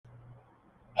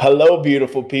Hello,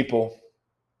 beautiful people.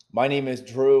 My name is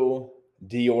Drew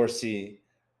Diorsi,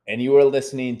 and you are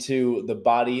listening to the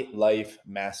Body Life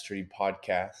Mastery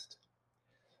Podcast,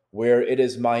 where it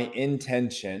is my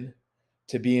intention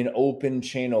to be an open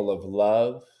channel of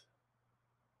love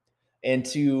and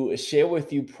to share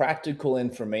with you practical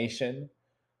information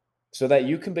so that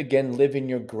you can begin living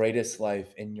your greatest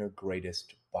life in your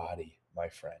greatest body, my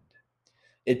friend.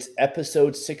 It's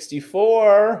episode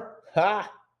 64.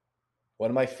 Ha! One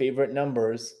of my favorite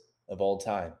numbers of all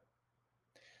time.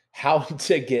 How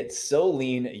to get so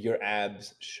lean your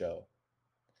abs show.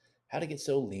 How to get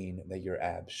so lean that your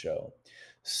abs show.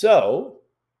 So,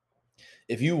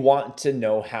 if you want to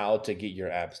know how to get your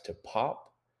abs to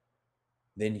pop,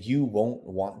 then you won't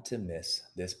want to miss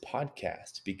this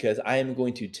podcast because I am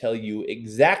going to tell you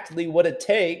exactly what it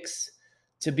takes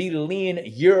to be lean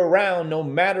year round, no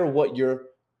matter what your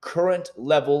current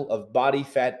level of body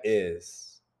fat is.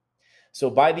 So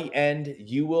by the end,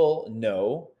 you will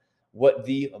know what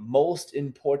the most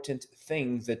important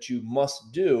things that you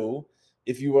must do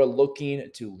if you are looking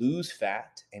to lose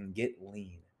fat and get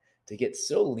lean. To get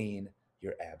so lean,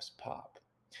 your abs pop.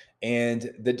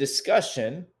 And the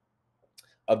discussion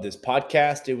of this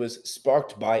podcast, it was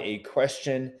sparked by a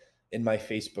question in my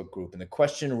Facebook group. And the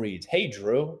question reads, "Hey,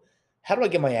 Drew, how do I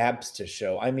get my abs to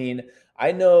show? I mean,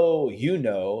 I know you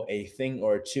know a thing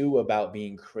or two about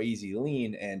being crazy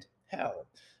lean, and hell,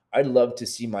 I'd love to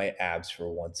see my abs for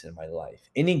once in my life.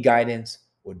 Any guidance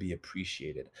would be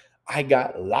appreciated." I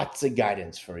got lots of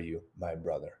guidance for you, my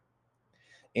brother.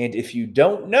 And if you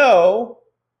don't know,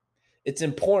 it's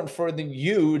important for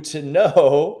you to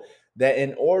know that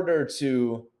in order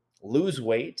to lose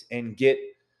weight and get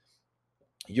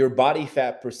your body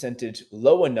fat percentage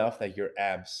low enough that your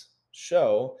abs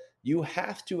show, you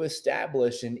have to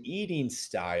establish an eating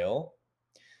style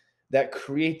that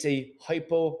creates a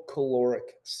hypocaloric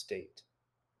state.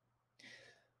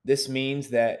 This means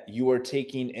that you are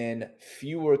taking in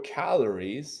fewer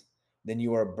calories than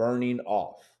you are burning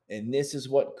off. And this is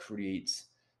what creates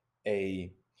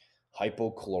a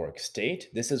hypocaloric state.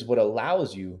 This is what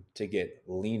allows you to get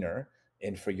leaner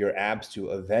and for your abs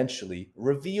to eventually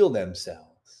reveal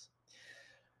themselves.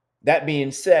 That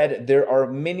being said, there are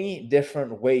many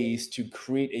different ways to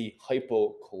create a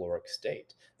hypocaloric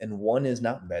state, and one is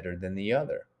not better than the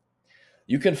other.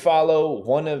 You can follow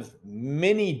one of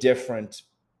many different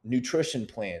nutrition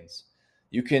plans.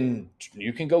 You can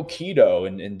go keto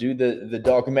and do the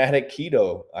dogmatic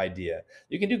keto idea.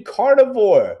 You can do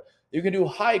carnivore. You can do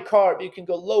high carb. You can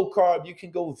go low carb. You can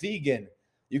go vegan.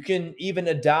 You can even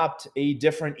adopt a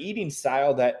different eating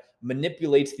style that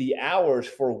manipulates the hours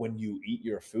for when you eat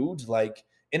your foods, like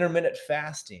intermittent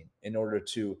fasting, in order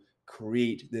to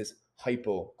create this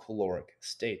hypocaloric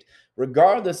state.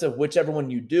 Regardless of whichever one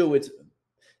you do, it's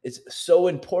so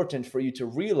important for you to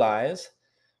realize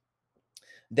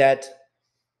that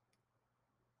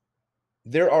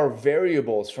there are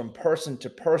variables from person to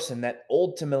person that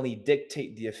ultimately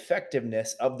dictate the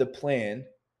effectiveness of the plan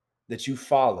that you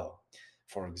follow.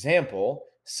 For example,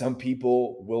 some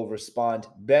people will respond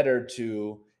better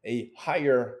to a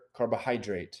higher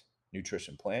carbohydrate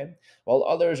nutrition plan, while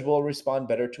others will respond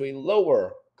better to a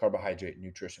lower carbohydrate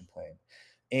nutrition plan.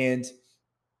 And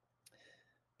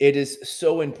it is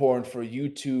so important for you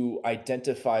to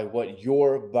identify what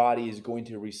your body is going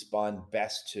to respond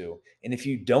best to. And if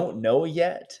you don't know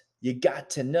yet, you got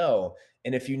to know.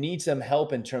 And if you need some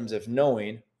help in terms of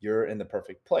knowing, you're in the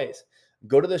perfect place.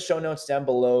 Go to the show notes down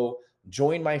below,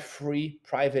 join my free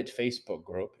private Facebook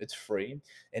group. It's free.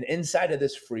 And inside of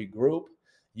this free group,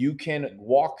 you can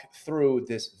walk through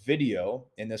this video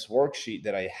and this worksheet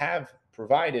that I have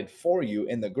provided for you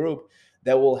in the group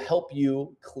that will help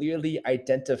you clearly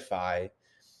identify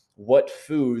what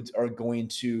foods are going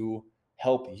to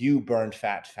help you burn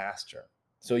fat faster.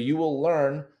 So you will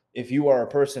learn if you are a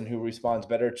person who responds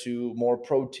better to more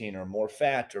protein or more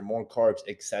fat or more carbs,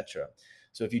 etc.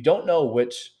 So if you don't know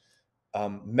which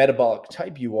metabolic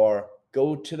type you are,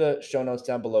 go to the show notes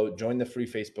down below, join the free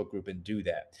Facebook group, and do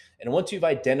that. And once you've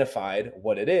identified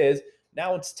what it is,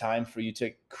 now it's time for you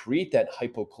to create that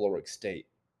hypocaloric state.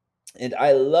 And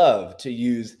I love to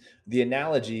use the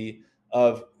analogy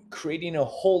of creating a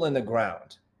hole in the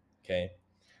ground. Okay.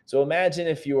 So imagine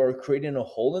if you are creating a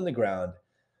hole in the ground,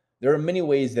 there are many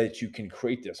ways that you can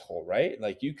create this hole, right?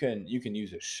 Like you can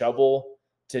use a shovel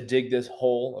to dig this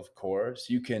hole, of course.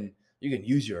 You can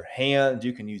use your hands,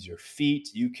 you can use your feet,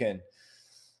 you can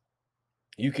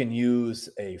use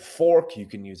a fork, you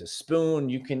can use a spoon,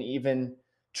 you can even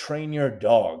train your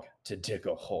dog to dig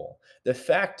a hole. The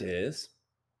fact is,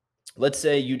 let's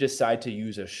say you decide to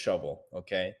use a shovel,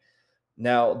 okay?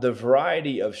 Now, the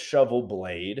variety of shovel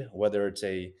blade, whether it's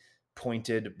a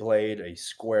pointed blade, a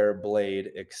square blade,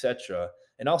 etc.,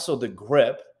 and also the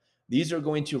grip, these are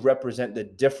going to represent the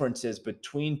differences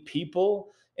between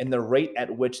people and the rate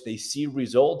at which they see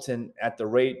results and at the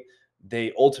rate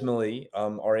they ultimately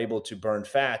are able to burn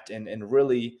fat. And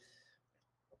really,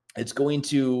 it's going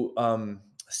to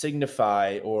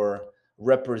signify or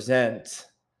represent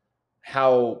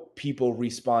how people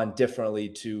respond differently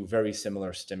to very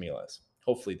similar stimulus.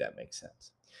 Hopefully that makes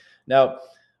sense. Now,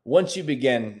 once you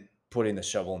begin putting the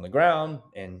shovel in the ground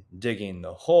and digging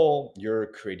the hole, you're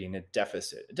creating a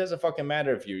deficit. It doesn't fucking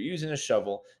matter if you're using a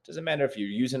shovel, it doesn't matter if you're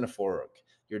using a fork.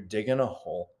 You're digging a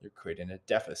hole, you're creating a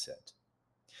deficit.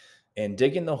 And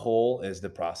digging the hole is the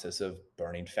process of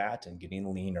burning fat and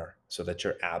getting leaner so that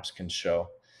your abs can show.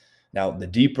 Now, the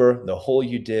deeper the hole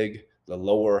you dig, the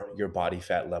lower your body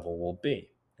fat level will be.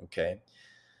 Okay.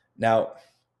 Now,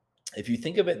 if you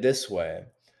think of it this way,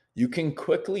 you can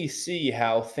quickly see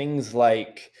how things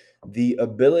like the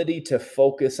ability to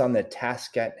focus on the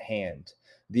task at hand,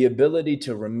 the ability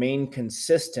to remain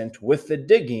consistent with the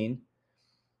digging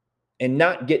and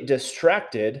not get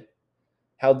distracted,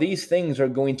 how these things are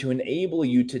going to enable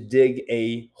you to dig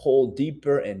a hole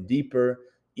deeper and deeper,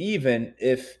 even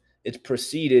if it's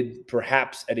proceeded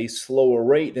perhaps at a slower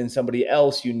rate than somebody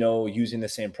else you know using the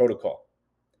same protocol.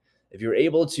 If you're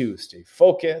able to stay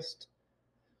focused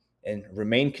and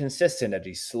remain consistent at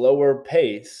a slower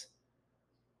pace,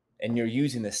 and you're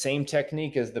using the same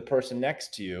technique as the person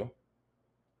next to you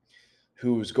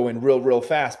who's going real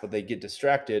fast, but they get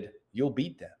distracted, you'll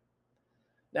beat them.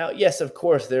 Now, yes, of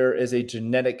course, there is a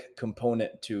genetic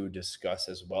component to discuss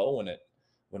as well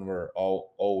when we're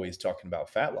always talking about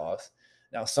fat loss.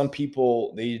 Now, some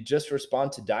people, they just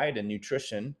respond to diet and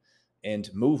nutrition and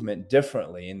movement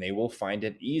differently, and they will find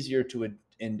it easier to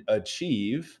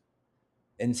achieve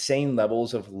insane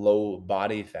levels of low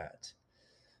body fat.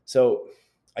 So,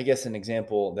 I guess an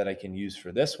example that I can use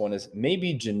for this one is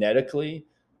maybe genetically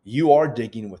you are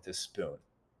digging with a spoon,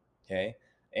 okay?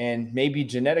 And maybe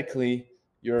genetically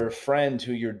your friend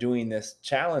who you're doing this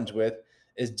challenge with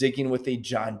is digging with a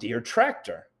John Deere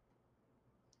tractor.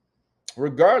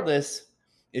 Regardless,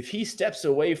 if he steps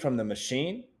away from the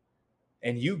machine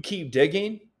and you keep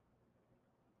digging,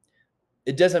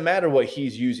 it doesn't matter what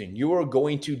he's using. You are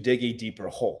going to dig a deeper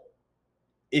hole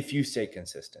if you stay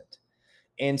consistent.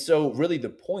 And so, really, the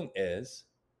point is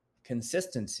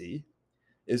consistency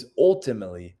is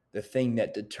ultimately the thing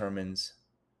that determines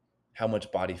how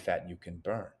much body fat you can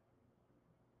burn.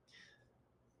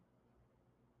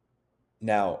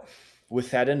 Now,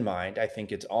 with that in mind, I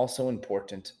think it's also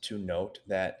important to note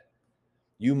that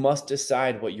you must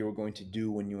decide what you're going to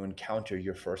do when you encounter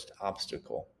your first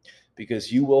obstacle,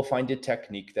 because you will find a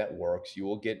technique that works, you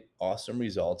will get awesome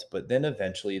results, but then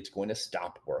eventually it's going to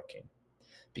stop working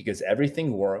because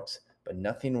everything works, but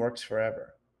nothing works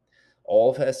forever. All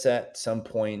of us at some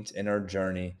point in our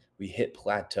journey, we hit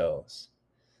plateaus.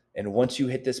 And once you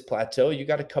hit this plateau, you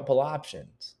got a couple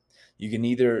options. You can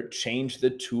either change the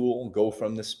tool, go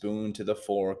from the spoon to the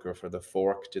fork, or from the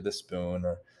fork to the spoon,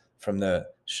 or from the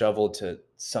shovel to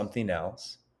something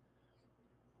else.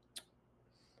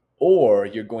 Or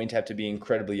you're going to have to be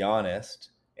incredibly honest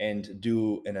and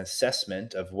do an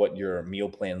assessment of what your meal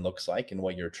plan looks like and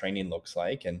what your training looks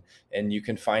like. And you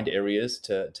can find areas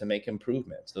to make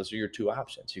improvements. Those are your two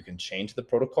options. You can change the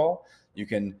protocol. You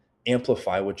can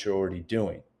amplify what you're already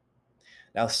doing.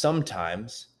 Now,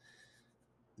 sometimes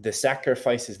the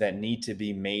sacrifices that need to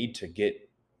be made to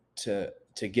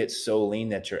get so lean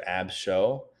that your abs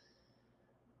show,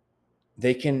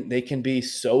 they can be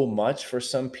so much for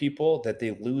some people that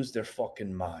they lose their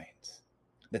fucking minds,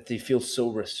 that they feel so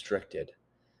restricted.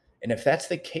 And if that's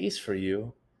the case for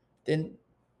you, then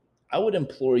I would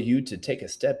implore you to take a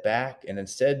step back and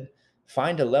instead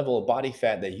find a level of body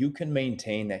fat that you can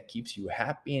maintain that keeps you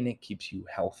happy and it keeps you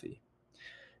healthy.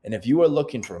 And if you are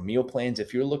looking for meal plans,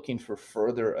 if you're looking for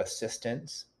further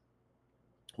assistance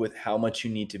with how much you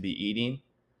need to be eating,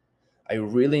 I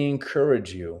really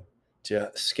encourage you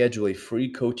to schedule a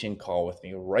free coaching call with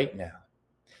me right now.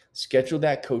 Schedule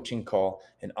that coaching call,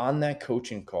 and on that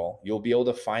coaching call, you'll be able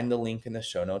to find the link in the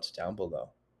show notes down below.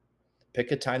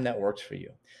 Pick a time that works for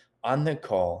you. On the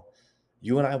call,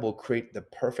 you and I will create the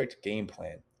perfect game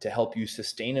plan to help you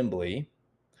sustainably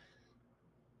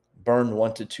burn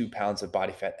 1 to 2 pounds of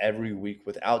body fat every week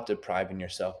without depriving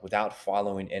yourself, without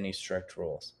following any strict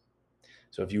rules.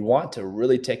 So if you want to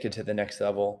really take it to the next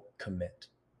level, commit.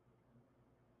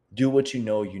 Do what you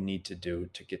know you need to do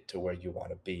to get to where you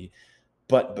want to be.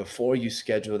 But before you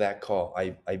schedule that call,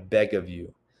 I beg of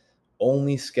you,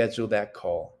 only schedule that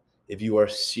call if you are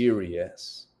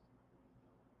serious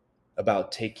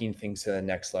about taking things to the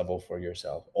next level for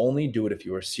yourself. Only do it if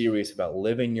you are serious about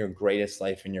living your greatest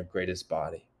life in your greatest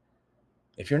body.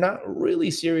 If you're not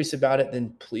really serious about it,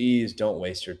 then please don't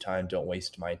waste your time. Don't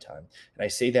waste my time. And I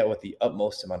say that with the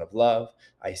utmost amount of love.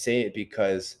 I say it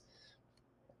because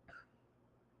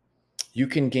you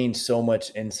can gain so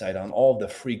much insight on all of the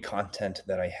free content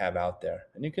that I have out there.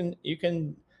 And you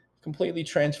can completely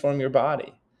transform your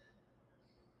body.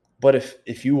 But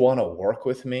if you want to work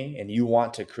with me and you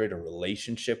want to create a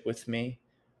relationship with me,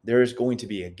 there is going to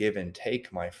be a give and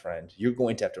take, my friend. You're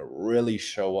going to have to really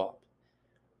show up.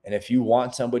 And if you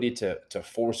want somebody to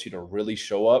force you to really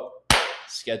show up,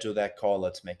 schedule that call.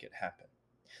 Let's make it happen.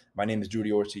 My name is Drew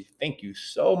Diorsi. Thank you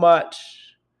so much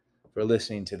for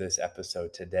listening to this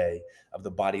episode today of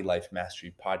the Body Life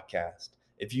Mastery Podcast.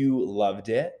 If you loved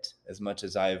it as much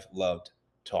as I've loved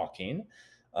talking,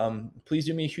 please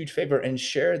do me a huge favor and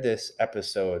share this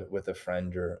episode with a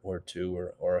friend or two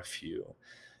or a few.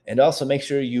 And also make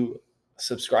sure you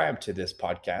subscribe to this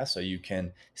podcast so you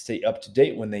can stay up to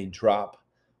date when they drop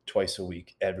twice a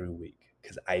week, every week,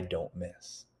 because I don't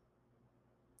miss.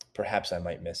 Perhaps I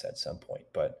might miss at some point,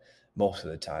 but most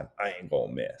of the time I ain't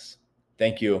gonna miss.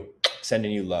 Thank you.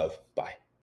 Sending you love. Bye.